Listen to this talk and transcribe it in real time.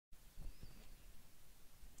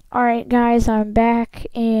Alright guys, I'm back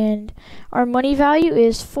and our money value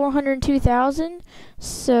is 402,000.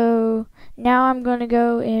 So now I'm gonna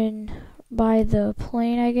go and buy the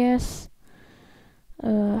plane, I guess.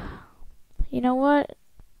 You know what?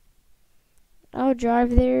 I'll drive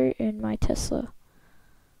there in my Tesla.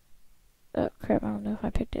 Oh crap, I don't know if I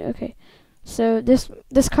picked it. Okay. So this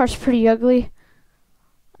car's pretty ugly.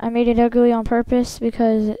 I made it ugly on purpose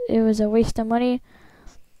because it was a waste of money.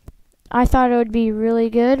 I thought it would be really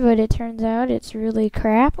good, but it turns out it's really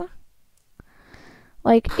crap.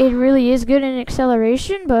 Like, it really is good in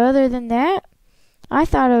acceleration, but other than that, I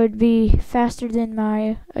thought it would be faster than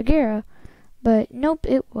my Agera. But nope,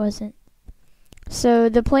 it wasn't. So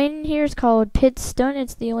the plane here is called Pit Stunt.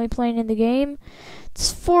 It's the only plane in the game.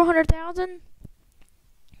 It's 400,000.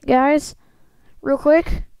 Guys, real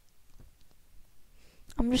quick,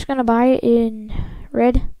 I'm just gonna buy it in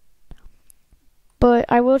red. But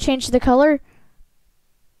I will change the color.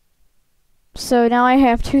 So now I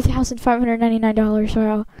have $2,599.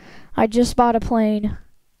 Wow. I just bought a plane.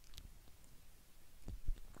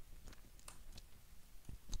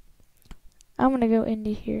 I'm gonna go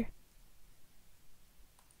into here.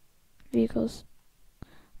 Vehicles.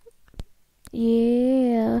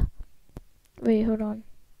 Yeah. Wait, hold on.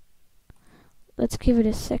 Let's give it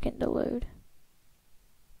a second to load.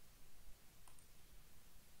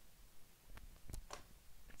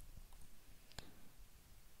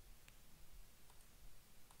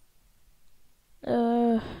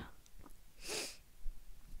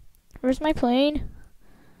 Where's my plane?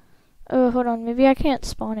 Oh, hold on. Maybe I can't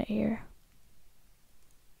spawn it here.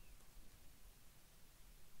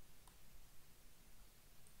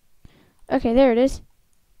 Okay, there it is.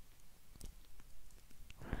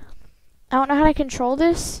 I don't know how to control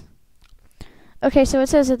this. Okay, so it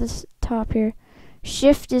says at the top here.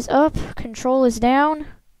 Shift is up, control is down.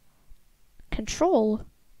 Control?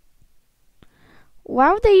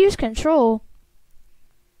 Why would they use control?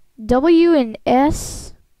 W and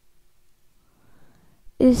S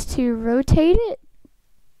is to rotate it?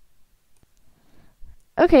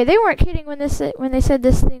 Okay, they weren't kidding when they said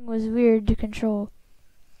this thing was weird to control.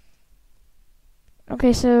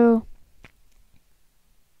 Okay, so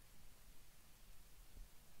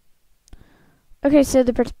I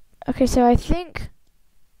think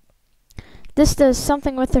this does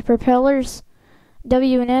something with the propellers.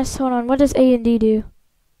 W and S. Hold on, what does A and D do?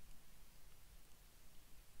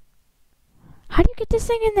 How do you get this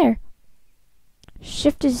thing in there?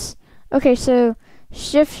 Shift is... Okay, so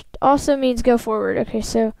shift also means go forward. Okay,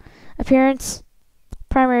 so appearance,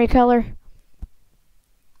 primary color.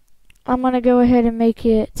 I'm gonna go ahead and make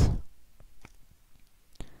it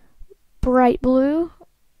bright blue.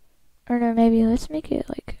 Or no, maybe let's make it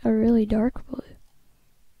like a really dark blue.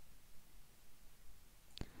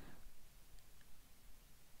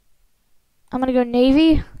 I'm gonna go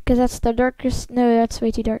navy, because that's the darkest. No, that's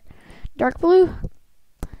way too dark. Dark blue?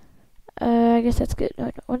 I guess that's good.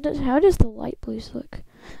 No, how does the light blues look?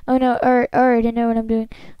 Oh no, I already know what I'm doing.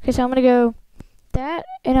 Okay, so I'm gonna go that,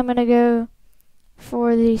 and I'm gonna go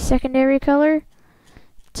for the secondary color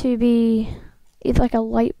to be it's like a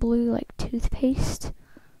light blue, like toothpaste.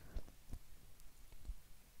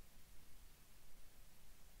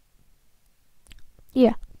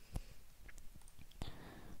 Yeah.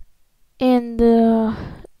 And the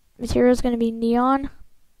material is gonna be neon.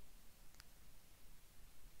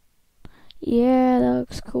 Yeah, that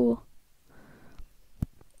looks cool.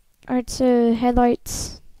 Alright, so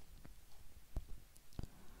headlights.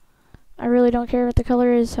 I really don't care what the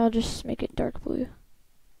color is, so I'll just make it dark blue.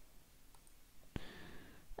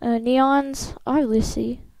 Neons,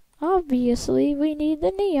 obviously we need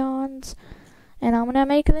the neons. And I'm gonna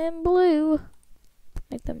make them blue.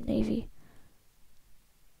 Make them navy.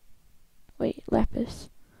 Wait, lapis.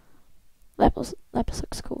 Lapis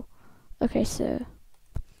looks cool. Okay, so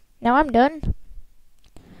now I'm done.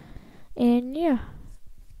 And yeah.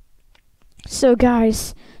 So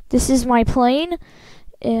guys, this is my plane.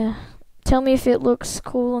 Tell me if it looks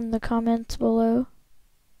cool in the comments below.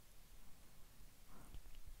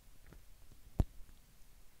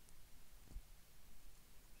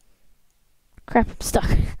 Crap, I'm stuck.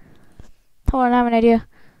 Hold on, I have an idea.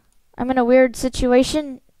 I'm in a weird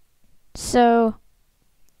situation. So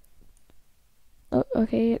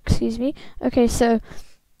okay, excuse me. Okay, so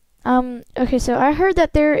I heard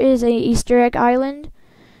that there is a Easter egg island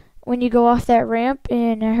when you go off that ramp,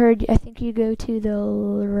 and I think you go to the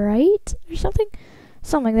right or something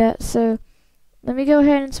like that. So let me go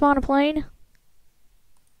ahead and spawn a plane,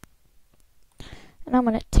 and I'm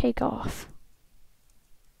gonna take off.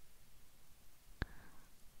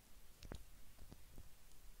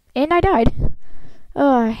 And I died.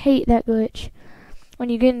 Oh, I hate that glitch. When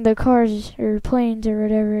you get in the cars or planes or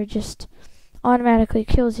whatever, it just automatically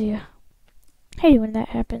kills you. I hate when that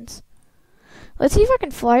happens. Let's see if I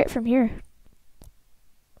can fly it from here.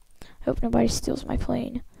 Hope nobody steals my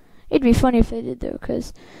plane. It'd be funny if they did though,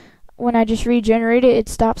 because when I just regenerate it, it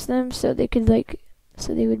stops them, so they could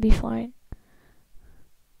so they would be flying.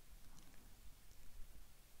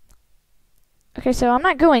 Okay, so I'm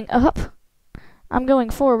not going up. I'm going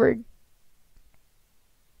forward.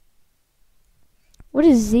 What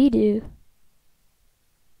does Z do?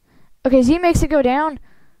 Okay, Z makes it go down.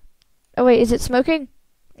 Oh wait, is it smoking?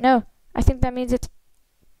 No, I think that means it's...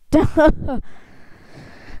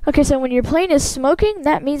 Okay, so when your plane is smoking,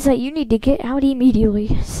 that means that you need to get out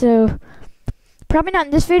immediately. So, probably not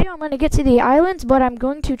in this video, I'm going to get to the islands, but I'm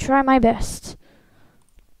going to try my best.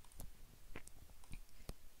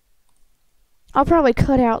 I'll probably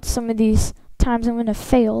cut out some of these times I'm going to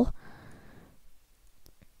fail.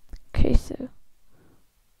 Okay, so...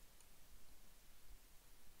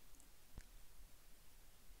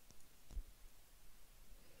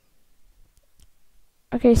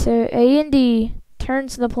 Okay, so A and D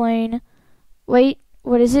turns the plane. Wait,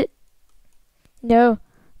 what is it? No.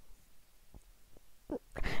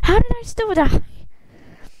 How did I still die?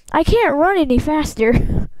 I can't run any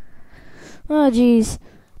faster. Oh, jeez.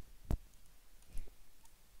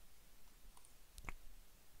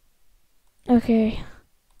 Okay.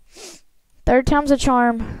 Third time's a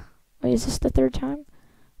charm. Wait, is this the third time?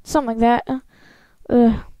 Something like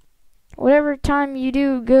that. Whatever time you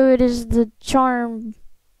do good is the charm.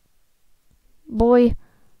 Boy.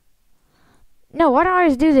 No, why do I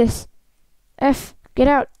always do this? F, get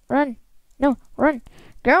out, run. No, run,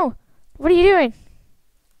 go. What are you doing?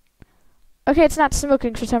 Okay, it's not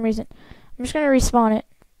smoking for some reason. I'm just gonna respawn it.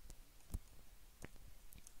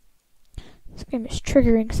 This game is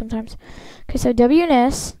triggering sometimes. Okay, so W and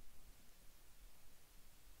S.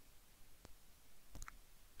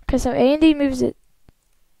 Okay, so A and D moves it.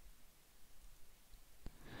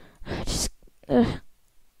 Ugh.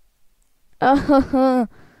 Oh,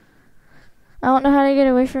 I don't know how to get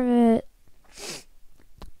away from it.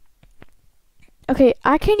 Okay,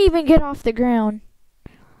 I can't even get off the ground.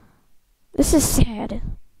 This is sad.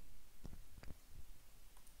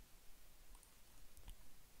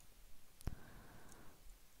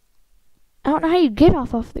 I don't know how you get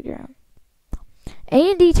off the ground. A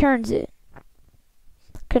and D turns it.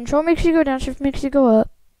 Control makes you go down, shift makes you go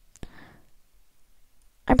up.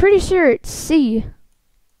 I'm pretty sure it's C.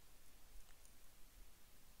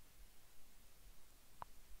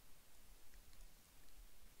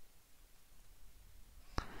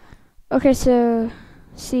 Okay, so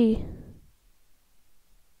C.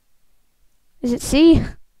 Is it C?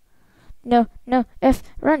 No, no, F.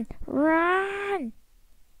 Run, run!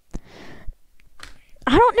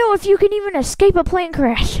 I don't know if you can even escape a plane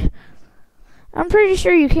crash. I'm pretty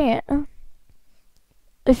sure you can't.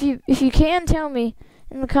 If you can, tell me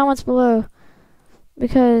in the comments below,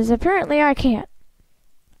 because apparently I can't.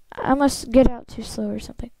 I must get out too slow or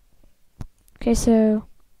something. Okay, so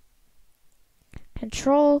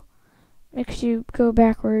Control makes you go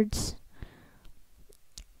backwards.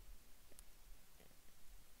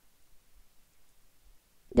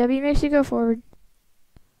 W makes you go forward.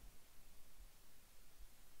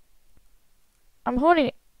 I'm holding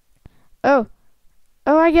it. Oh,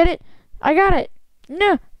 I get it. I got it.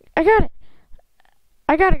 No, I got it.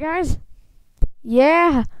 I got it, guys.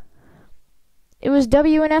 Yeah. It was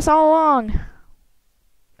W and S all along.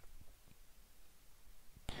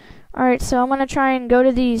 Alright, so I'm going to try and go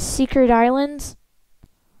to these secret islands.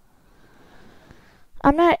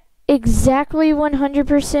 I'm not exactly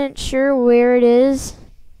 100% sure where it is,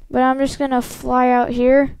 but I'm just going to fly out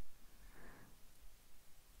here.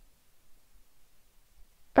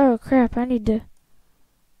 Oh, crap, I need to...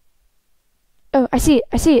 Oh, I see it.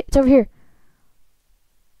 It's over here.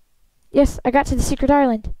 Yes, I got to the secret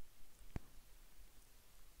island.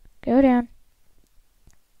 Go down.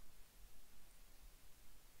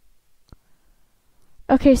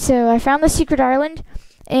 Okay, so I found the secret island,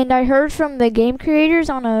 and I heard from the game creators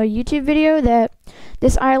on a YouTube video that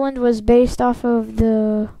this island was based off of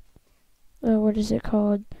the... what is it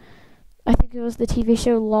called? I think it was the TV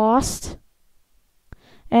show Lost.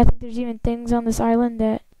 And I think there's even things on this island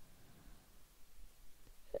that...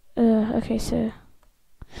 okay, so...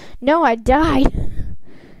 No, I died!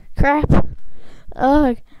 Crap.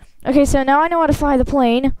 Ugh. Okay, so now I know how to fly the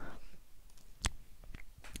plane.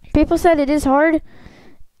 People said it is hard.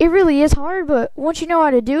 It really is hard, but once you know how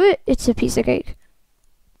to do it, it's a piece of cake.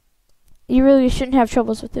 You really shouldn't have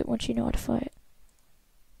troubles with it once you know how to fly it.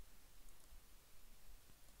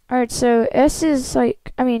 Alright. Alright, so S is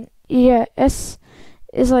like, yeah, S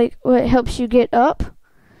is like what helps you get up.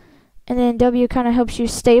 And then W kind of helps you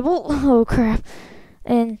stable. Oh, crap.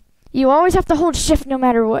 And you always have to hold shift no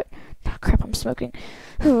matter what. Oh, crap, I'm smoking.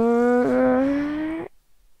 Did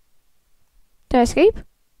I escape?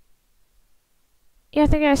 Yeah, I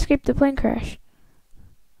think I escaped the plane crash.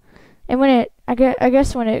 And when it, I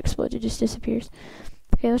guess when it explodes, it just disappears.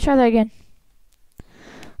 Okay, let's try that again.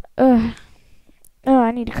 Oh,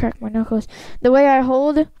 I need to crack my knuckles. The way I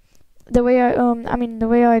hold, the way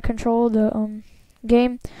I control the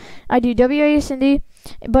game, I do W, A, S, and D,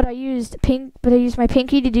 but I use my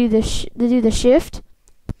pinky to do the shift,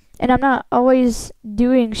 and I'm not always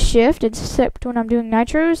doing shift except when I'm doing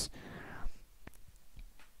nitros.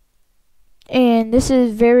 And this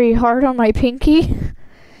is very hard on my pinky.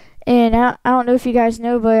 And I don't know if you guys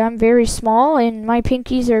know, but I'm very small, and my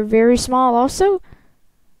pinkies are very small also.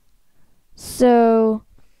 So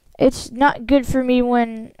it's not good for me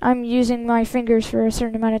when I'm using my fingers for a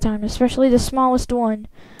certain amount of time, especially the smallest one.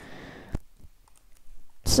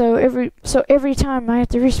 So every time I have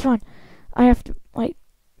to respawn, I have to like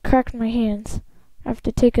crack my hands. I have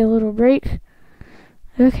to take a little break.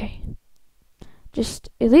 Okay. Just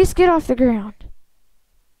at least get off the ground.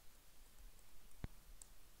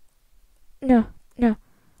 No.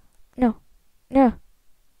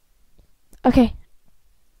 Okay.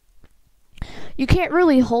 You can't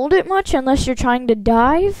really hold it much unless you're trying to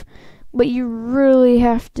dive, but you really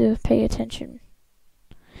have to pay attention.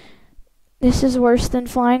 This is worse than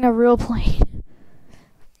flying a real plane.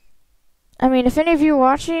 I mean, if any of you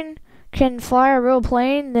watching can fly a real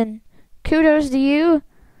plane, then kudos to you,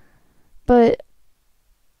 but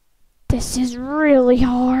this is really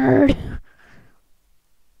hard.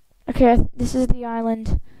 Okay, this is the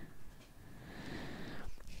island.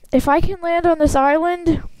 If I can land on this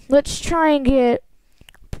island, let's try and get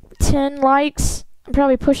 10 likes. I'm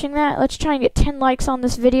probably pushing that. Let's try and get 10 likes on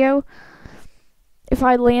this video. If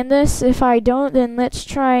I land this, if I don't, then let's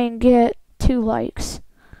try and get 2 likes.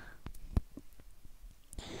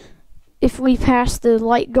 If we pass the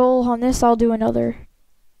like goal on this, I'll do another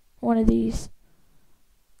one of these.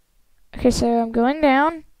 Okay, so I'm going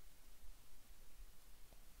down.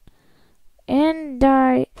 And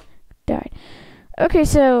died. Okay,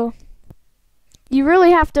 so you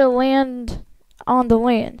really have to land on the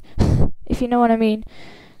land, if you know what I mean.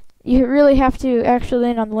 You really have to actually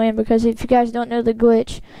land on the land, because if you guys don't know the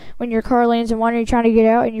glitch, when your car lands in water and you're trying to get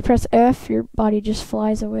out and you press F, your body just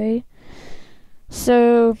flies away.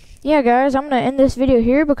 So, yeah guys, I'm going to end this video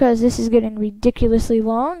here because this is getting ridiculously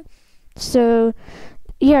long. So,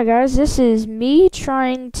 yeah guys, this is me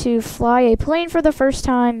trying to fly a plane for the first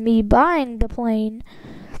time, me buying the plane,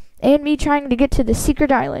 and me trying to get to the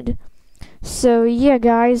secret island. So yeah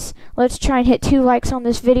guys, let's try and hit 2 likes on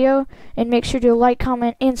this video, and make sure to like,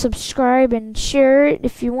 comment, and subscribe, and share it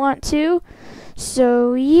if you want to.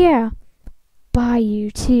 So yeah, bye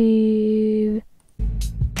YouTube.